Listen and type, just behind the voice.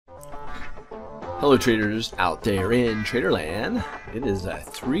Hello traders out there in Traderland. It is a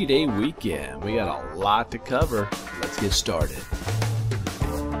 3-day weekend. We got a lot to cover. Let's get started.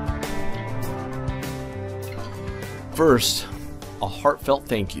 First, a heartfelt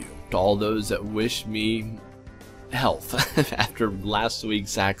thank you to all those that wished me health after last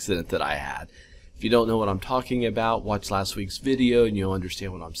week's accident that I had. If you don't know what I'm talking about, watch last week's video and you'll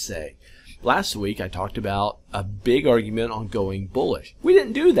understand what I'm saying. Last week I talked about a big argument on going bullish. We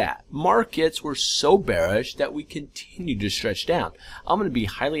didn't do that. Markets were so bearish that we continued to stretch down. I'm going to be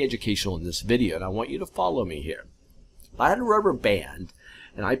highly educational in this video and I want you to follow me here. I had a rubber band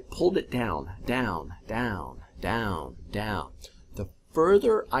and I pulled it down, down, down, down, down. The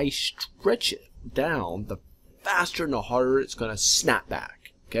further I stretch it down, the faster and the harder it's going to snap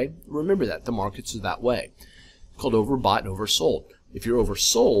back. Okay? Remember that. The markets are that way. It's called overbought and oversold. If you're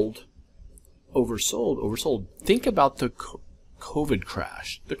oversold, think about the COVID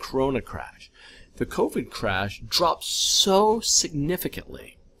crash, the Corona crash. The COVID crash dropped so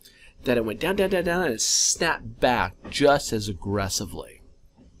significantly that it went down, down, down, down, and it snapped back just as aggressively.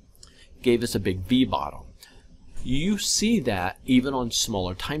 Gave us a big V bottom. You see that even on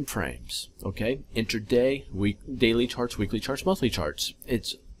smaller time frames. Okay, intraday, daily charts, weekly charts, monthly charts.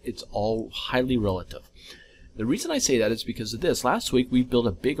 It's all highly relative. The reason I say that is because of this. Last week we built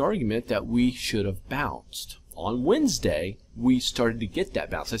a big argument that we should have bounced. On Wednesday we started to get that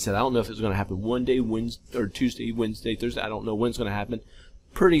bounce. I said I don't know if it's going to happen one day, Wednesday or Tuesday, Wednesday, Thursday. I don't know when it's going to happen.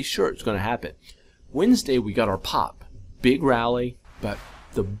 Pretty sure it's going to happen. Wednesday we got our pop, big rally, but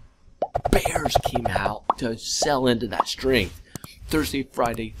the bears came out to sell into that strength. Thursday,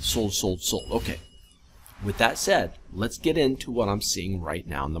 Friday, sold, sold, sold. Okay. With that said, let's get into what I'm seeing right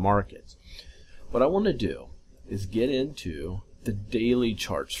now in the markets. What I want to do is get into the daily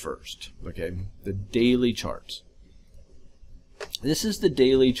charts first. Okay, the daily charts. This is the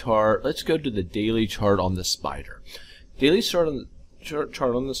daily chart. Let's go to the daily chart on the spider. Daily chart on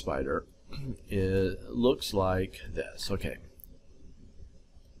the spider looks like this. Okay,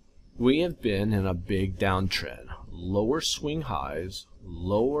 we have been in a big downtrend. Lower swing highs,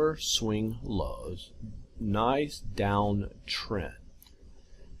 lower swing lows. Nice downtrend.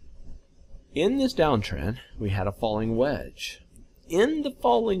 In this downtrend, we had a falling wedge. In the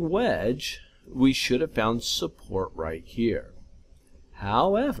falling wedge, we should have found support right here.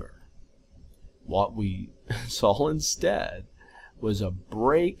 However, what we saw instead was a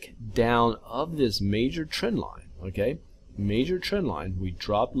breakdown of this major trend line. Okay, major trend line. We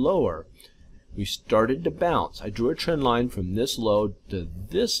dropped lower. We started to bounce. I drew a trend line from this low to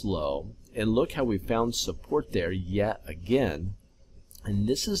this low, and look how we found support there yet again. And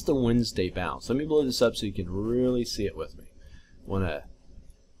this is the Wednesday bounce. Let me blow this up so you can really see it with me.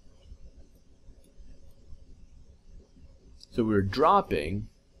 So we're dropping.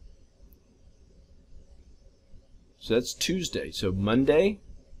 So that's Tuesday. So Monday,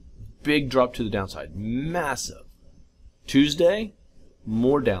 big drop to the downside. Massive. Tuesday,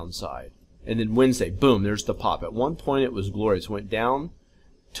 more downside. And then Wednesday, boom, there's the pop. At one point it was glorious. Went down,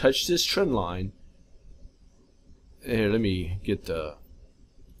 touched this trend line. Here, let me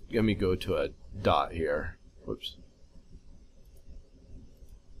go to a dot here. Whoops.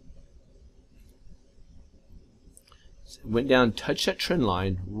 Went down, touched that trend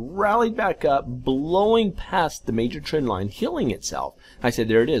line, rallied back up, blowing past the major trend line, healing itself. I said,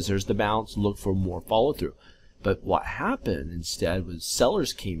 there it is. There's the bounce. Look for more follow through. But what happened instead was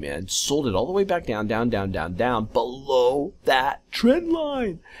sellers came in, sold it all the way back down, down, down, down, down, below that trend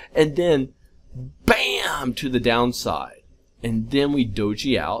line. And then, bam, to the downside. And then we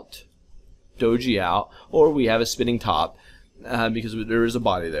doji out, or we have a spinning top because there is a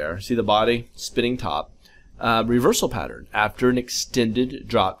body there. See the body? Spinning top. Reversal pattern after an extended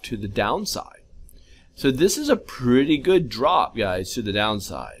drop to the downside. So this is a pretty good drop, guys, to the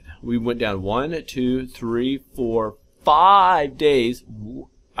downside. We went down 1, 2, 3, 4, 5 days.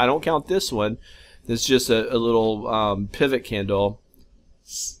 I don't count this one. It's just a little pivot candle.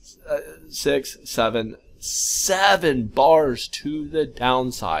 6, 7 bars to the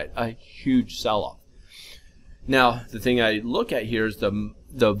downside, a huge sell-off. Now, the thing I look at here is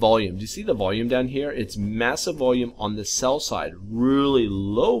the volume. Do you see the volume down here? It's massive volume on the sell side, really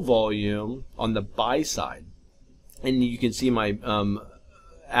low volume on the buy side. And you can see my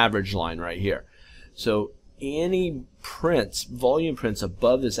average line right here. So any prints, volume prints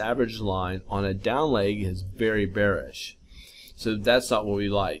above this average line on a down leg is very bearish. So that's not what we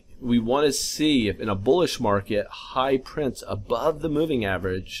like. We want to see if in a bullish market, high prints above the moving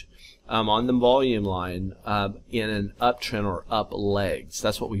average on the volume line in an uptrend or up legs.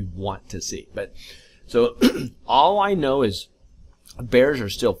 That's what we want to see. But so all I know is Bears are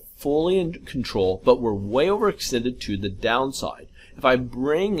still fully in control, but we're way overextended to the downside. If I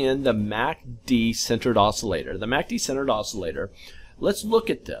bring in the MACD centered oscillator, let's look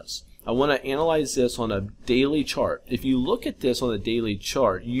at this. I want to analyze this on a daily chart. If you look at this on a daily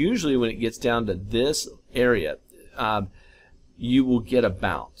chart, usually when it gets down to this area, you will get a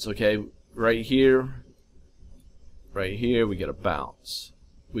bounce. Okay, right here, we get a bounce.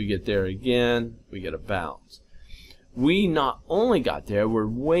 We get there again, we get a bounce. We not only got there, we're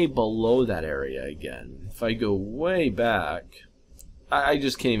way below that area again. If I go way back, I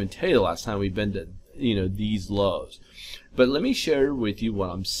just can't even tell you the last time we've been to, these lows. But let me share with you what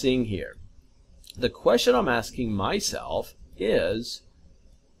I'm seeing here. The question I'm asking myself is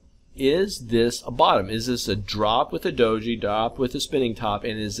this a bottom? Is this a drop with a doji, drop with a spinning top,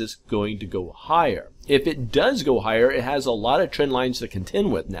 and is this going to go higher? If it does go higher, it has a lot of trend lines to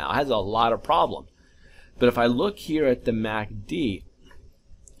contend with now. It has a lot of problems. But if I look here at the MACD,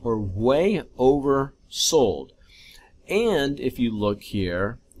 we're way oversold. And if you look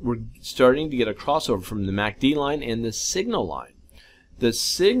here, we're starting to get a crossover from the MACD line and the signal line. The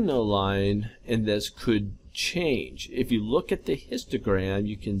signal line in this could change. If you look at the histogram,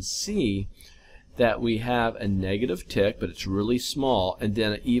 you can see that we have a negative tick, but it's really small, and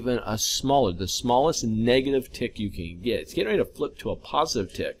then even a smaller, the smallest negative tick you can get. It's getting ready to flip to a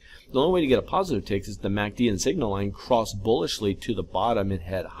positive tick. The only way to get a positive tick is the MACD and signal line cross bullishly to the bottom and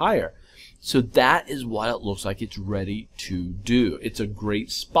head higher. So that is what it looks like it's ready to do. It's a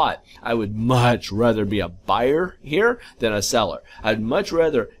great spot. I would much rather be a buyer here than a seller. I'd much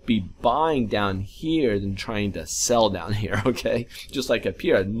rather be buying down here than trying to sell down here, okay? Just like up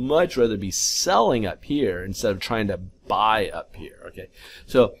here, I'd much rather be selling up here instead of trying to buy up here, okay?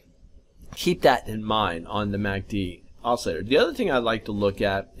 So keep that in mind on the MACD oscillator. The other thing I'd like to look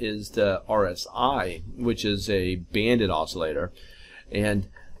at is the RSI, which is a banded oscillator. And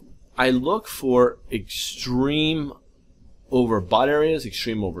I look for extreme overbought areas,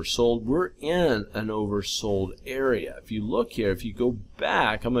 extreme oversold. We're in an oversold area. If you look here, if you go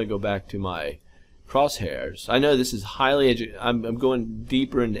back, I'm going to go back to my crosshairs. I know this is highly, I'm going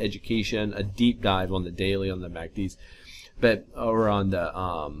deeper into education, a deep dive on the daily on the MACDs, but or on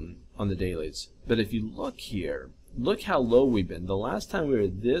the dailies. But if you look here, look how low we've been. The last time we were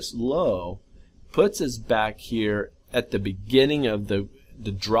this low puts us back here at the beginning of the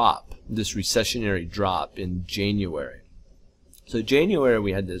drop, this recessionary drop in January. So January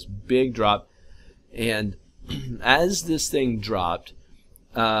we had this big drop, and as this thing dropped,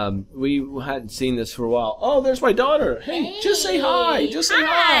 we hadn't seen this for a while. Oh, there's my daughter. Hey, just say hi. Just say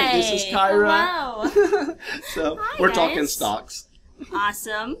hi. This is Kyra. Hello. So hi, we're guys. talking stocks.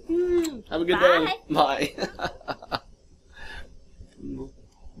 Awesome. Have a good Bye. day. Bye.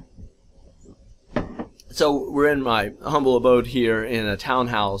 So we're in my humble abode here in a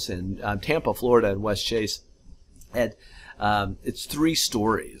townhouse in Tampa, Florida, in West Chase, and it's 3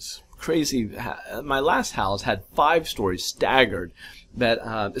 stories. Crazy. My last house had 5 stories staggered, but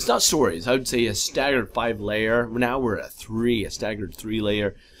it's not stories. I would say a staggered 5-layer. Now we're at a staggered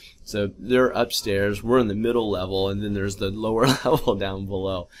 3-layer. So they're upstairs. We're in the middle level, and then there's the lower level down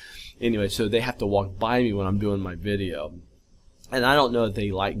below. Anyway, so they have to walk by me when I'm doing my video. And I don't know if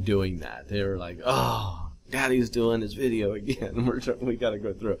they like doing that. They're like, oh, Daddy's doing his video again. We got to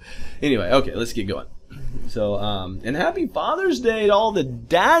go through. Anyway, okay, let's get going. So, and happy Father's Day to all the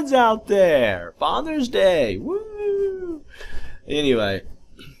dads out there. Father's Day. Woo! Anyway,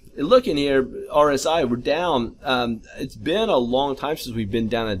 looking here, RSI, we're down. It's been a long time since we've been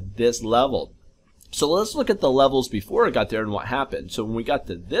down at this level. So let's look at the levels before it got there and what happened. So when we got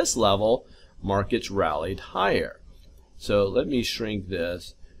to this level, markets rallied higher. So let me shrink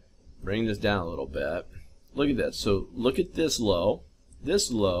this, bring this down a little bit. Look at this. So look at this low,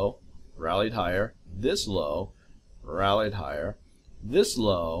 rallied higher, this low, rallied higher, this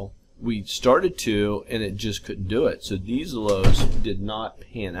low, we started to, and it just couldn't do it. So these lows did not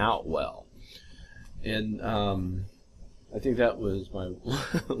pan out well. And I think that was my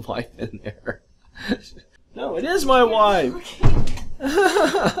wife in there. No, it is my wife.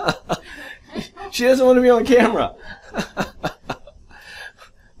 She doesn't want to be on camera.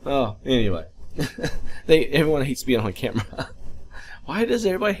 Oh, anyway. Everyone hates being on camera. Why does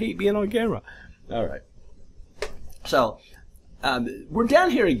everybody hate being on camera? All right. So, we're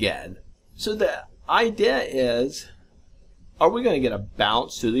down here again. So the idea is, are we going to get a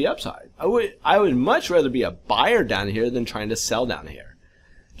bounce to the upside? I would much rather be a buyer down here than trying to sell down here.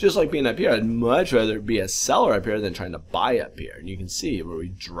 Just like being up here, I'd much rather be a seller up here than trying to buy up here. And you can see where we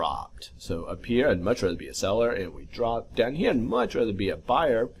dropped. So up here, I'd much rather be a seller, and we dropped. Down here, I'd much rather be a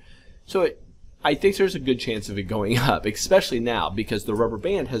buyer. So I think there's a good chance of it going up, especially now because the rubber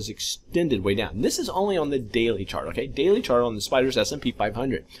band has extended way down. And this is only on the daily chart, okay? Daily chart on the Spider's S&P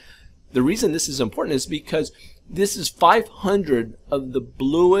 500. The reason this is important is because this is 500 of the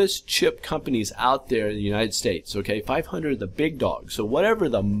bluest chip companies out there in the United States, okay? 500 of the big dogs. So whatever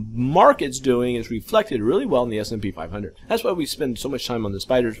the market's doing is reflected really well in the S&P 500. That's why we spend so much time on the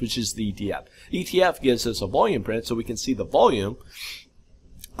Spiders, which is the ETF. ETF gives us a volume print so we can see the volume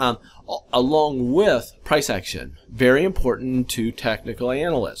along with price action. Very important to technical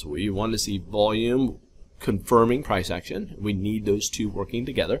analysts. We want to see volume confirming price action. We need those two working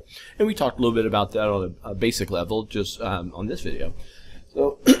together, and we talked a little bit about that on a basic level just on this video.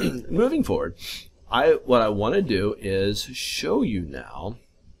 So moving forward, what I want to do is show you now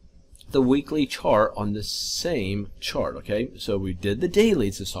the weekly chart on the same chart. Okay, so we did the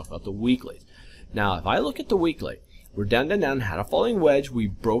dailies. Let's talk about the weeklies. Now if I look at the weekly, we're down, had a falling wedge. We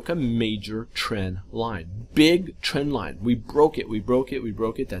broke a major trend line, big trend line. We broke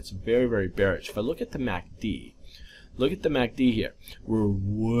it. That's very, very bearish. If I look at the MACD, here. We're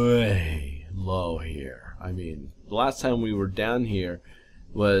way low here. I mean, the last time we were down here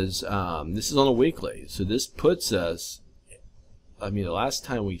was, this is on a weekly. So this puts us, I mean, the last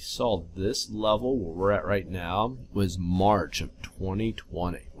time we saw this level where we're at right now was March of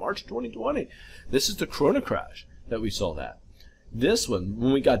 2020. March 2020. This is the Corona crash that we saw that. This one,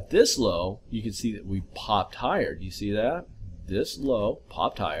 when we got this low, you can see that we popped higher. Do you see that? This low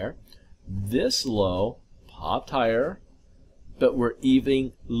popped higher. This low popped higher. But we're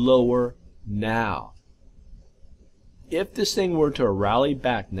even lower now. If this thing were to rally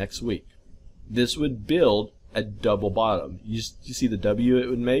back next week, this would build a double bottom. You see the W it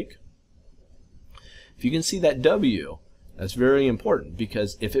would make? If you can see that W, that's very important,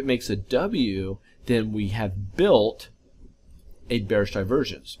 because if it makes a W, then we have built a bearish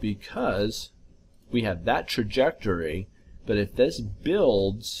divergence, because we have that trajectory. But if this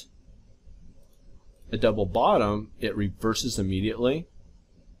builds a double bottom, it reverses immediately,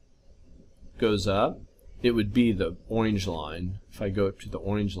 goes up. It would be the orange line. If I go up to the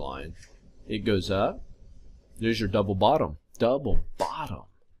orange line, it goes up. There's your double bottom.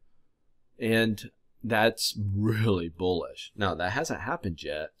 And that's really bullish. Now that hasn't happened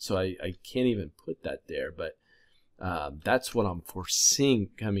yet, so I can't even put that there, but that's what I'm foreseeing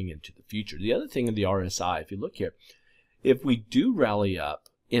coming into the future. The other thing in the RSI, if you look here, if we do rally up,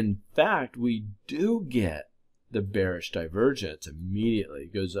 in fact we do get the bearish divergence immediately.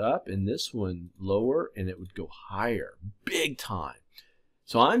 It goes up, and this one lower, and it would go higher big time.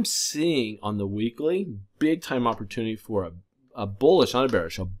 So I'm seeing on the weekly big time opportunity for a bullish, not a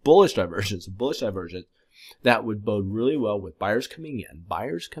bearish, a bullish divergence, that would bode really well with buyers coming in,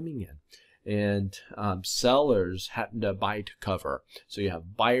 and sellers having to buy to cover. So you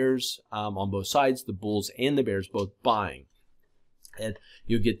have buyers on both sides, the bulls and the bears both buying, and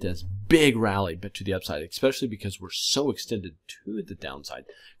you get this big rally but to the upside, especially because we're so extended to the downside.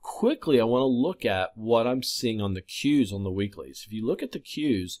 Quickly, I want to look at what I'm seeing on the Qs on the weeklies. If you look at the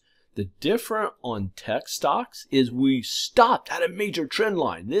Qs, the difference on tech stocks is we stopped at a major trend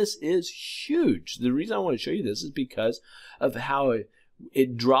line. This is huge. The reason I want to show you this is because of how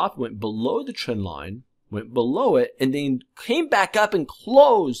it dropped, went below the trend line, went below it, and then came back up and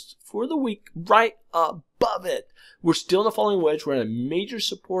closed for the week right above it. We're still in a falling wedge. We're in a major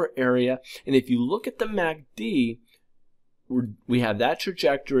support area. And if you look at the MACD, we have that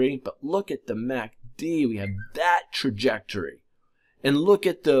trajectory, but look at the MACD, we have that trajectory. And look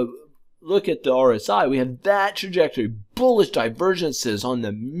at the RSI, we have that trajectory. Bullish divergences on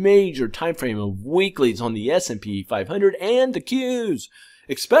the major time frame of weeklies on the S&P 500 and the Qs,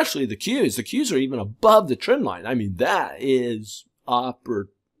 especially the Qs. The Qs are even above the trend line. I mean, that is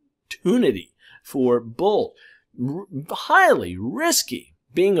opportunity for bull. Highly risky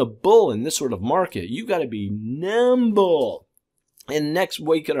being a bull in this sort of market. You got to be nimble. And next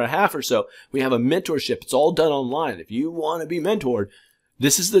week and a half or so, we have a mentorship. It's all done online. If you want to be mentored,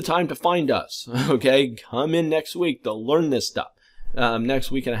 this is the time to find us. Okay, come in next week to learn this stuff.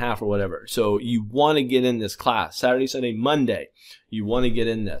 Next week and a half or whatever. So you want to get in this class Saturday, Sunday, Monday. You want to get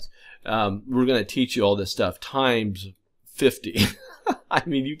in this. We're going to teach you all this stuff times 50. I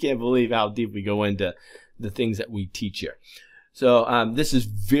mean, you can't believe how deep we go into the things that we teach here. So this is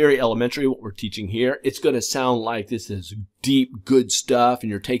very elementary what we're teaching here. It's going to sound like this is deep, good stuff, and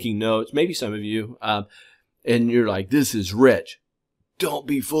you're taking notes. Maybe some of you, and you're like, this is rich. Don't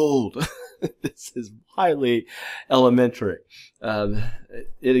be fooled. This is highly elementary. It'll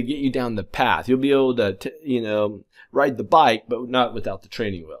get you down the path. You'll be able to, ride the bike, but not without the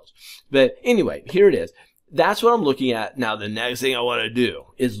training wheels. But anyway, here it is. that's what I'm looking at. Now, the next thing I want to do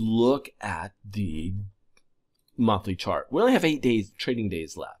is look at the monthly chart. We only have 8 days, trading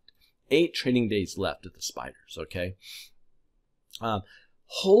days left. 8 trading days left of the spiders, okay?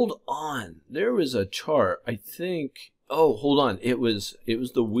 Hold on. There was a chart, I think. Oh, hold on. It was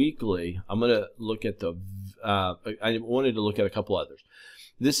the weekly. I'm going to look at the, I wanted to look at a couple others.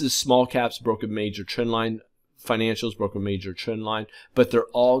 This is small caps, broke a major trend line. Financials broke a major trend line. But they're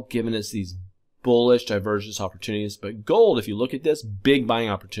all giving us these bullish divergence opportunities. But gold, if you look at this, big buying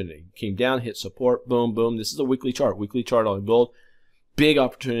opportunity. Came down, hit support, boom, boom. This is a weekly chart on gold. Big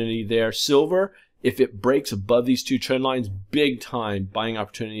opportunity there. Silver, if it breaks above these 2 trend lines, big time buying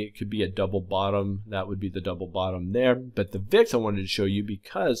opportunity. It could be a double bottom. That would be the double bottom there. But the VIX I wanted to show you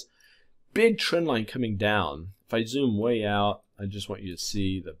because big trend line coming down. If I zoom way out, I just want you to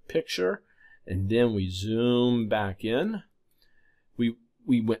see the picture. And then we zoom back in.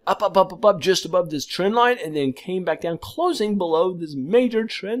 We went up, just above this trend line and then came back down, closing below this major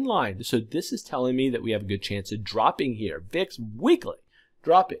trend line. So this is telling me that we have a good chance of dropping here. VIX weekly,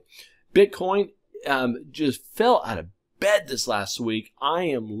 dropping. Bitcoin just fell out of bed this last week. I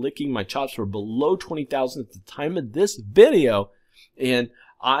am licking my chops for below 20,000 at the time of this video. And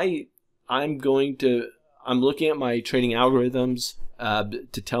I'm looking at my trading algorithms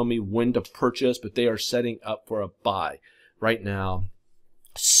to tell me when to purchase, but they are setting up for a buy right now.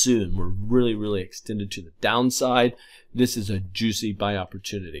 Soon, we're really extended to the downside. This is a juicy buy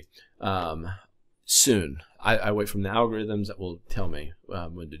opportunity. Soon, I wait from the algorithms that will tell me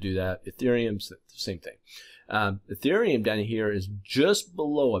when to do that. Ethereum's the same thing. Ethereum down here is just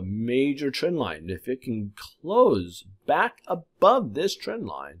below a major trend line. If it can close back above this trend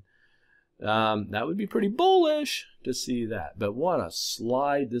line, that would be pretty bullish to see that. But what a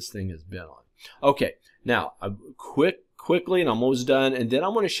slide this thing has been on. Okay, now quickly, and I'm almost done, and then I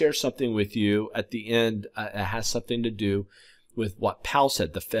want to share something with you at the end. It has something to do with what Powell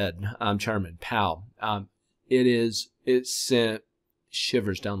said, the Fed Chairman Powell. It sent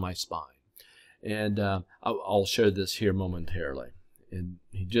shivers down my spine, and I'll share this here momentarily. And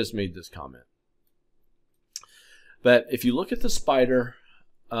he just made this comment. But if you look at the spider,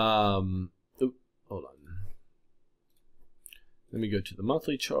 hold on. Let me go to the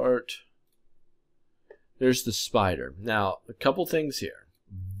monthly chart. There's the spider. Now, a couple things here.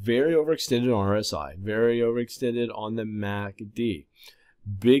 Very overextended on RSI. Very overextended on the MACD.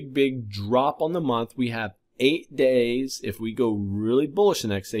 Big drop on the month. We have 8 days, if we go really bullish the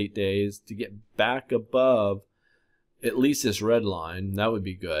next 8 days, to get back above at least this red line. That would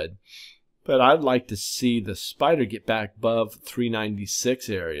be good. But I'd like to see the spider get back above 396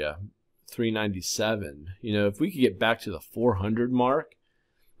 area, 397. You know, if we could get back to the 400 mark,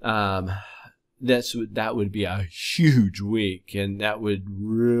 that would be a huge week, and that would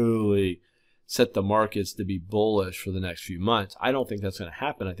really set the markets to be bullish for the next few months. I don't think that's going to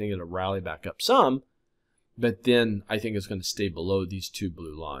happen. I think it'll rally back up some, but then I think it's going to stay below these 2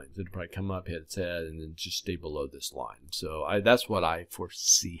 blue lines. It'll probably come up, hit its head, and then just stay below this line. So that's what I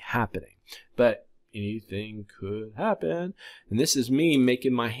foresee happening. But anything could happen. And this is me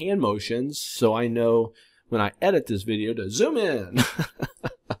making my hand motions so I know when I edit this video to zoom in.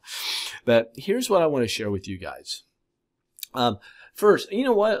 But here's what I want to share with you guys. First, you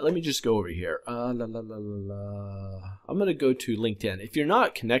know what? Let me just go over here. I'm going to go to LinkedIn. If you're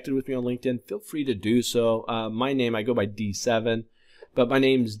not connected with me on LinkedIn, feel free to do so. My name, I go by D7, but my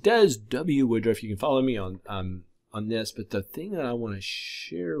name's Des W. Woodruff. You can follow me on this. But the thing that I want to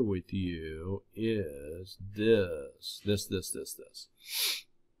share with you is this.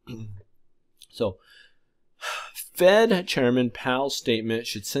 So, Fed Chairman Powell's statement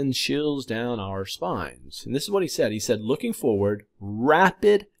should send chills down our spines. And this is what he said. He said, looking forward,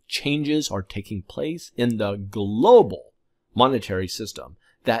 rapid changes are taking place in the global monetary system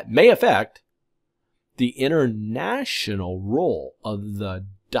that may affect the international role of the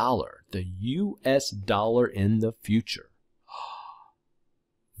dollar, the U.S. dollar in the future.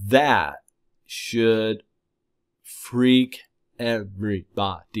 That should freak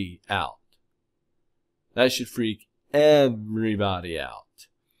everybody out. That should freak everybody out.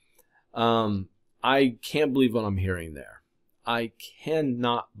 I can't believe what I'm hearing there. I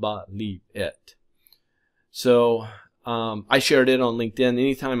cannot believe it. So I shared it on LinkedIn.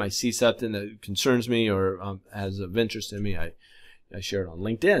 Anytime I see something that concerns me or has of interest in me, I share it on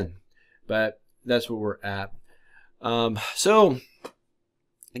LinkedIn. But that's where we're at. So,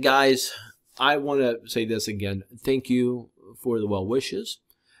 guys, I want to say this again. Thank you for the well wishes.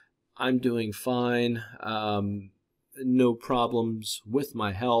 I'm doing fine. No problems with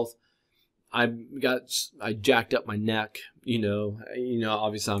my health. I jacked up my neck.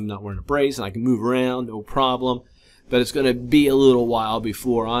 Obviously I'm not wearing a brace and I can move around, no problem. But it's going to be a little while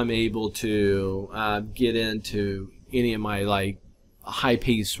before I'm able to get into any of my like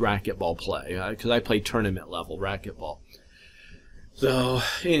high-paced racquetball play, because I play tournament level racquetball. So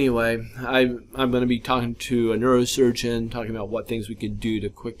anyway, I'm going to be talking to a neurosurgeon, talking about what things we could do to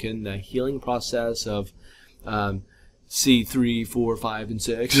quicken the healing process of C3, 4, 5, and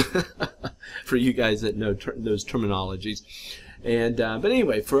 6 for you guys that know those terminologies. And but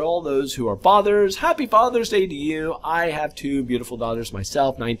anyway, for all those who are fathers, happy Father's Day to you. I have 2 beautiful daughters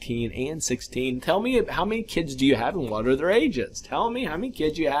myself, 19 and 16. Tell me, how many kids do you have and what are their ages? Tell me how many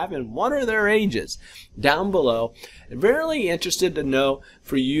kids you have and what are their ages down below. I'm really interested to know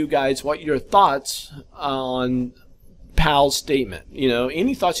for you guys what your thoughts on Powell's statement.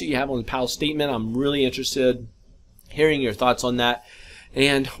 Any thoughts that you have on Powell's statement, I'm really interested hearing your thoughts on that.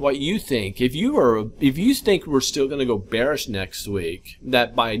 And what you think. If you think we're still going to go bearish next week,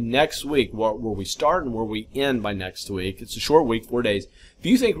 that by next week, where we start and where we end by next week, it's a short week, 4 days. If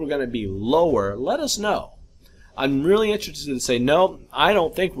you think we're going to be lower, let us know. I'm really interested to say, no, I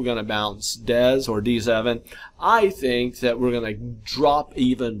don't think we're going to bounce DES or D7. I think that we're going to drop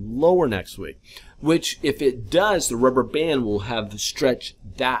even lower next week, which if it does, the rubber band will have to stretch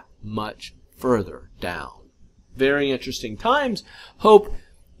that much further down. Very interesting times. Hope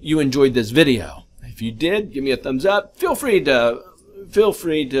you enjoyed this video. If you did, give me a thumbs up. Feel free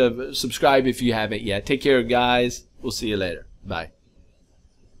to subscribe if you haven't yet. Take care, guys. We'll see you later. Bye.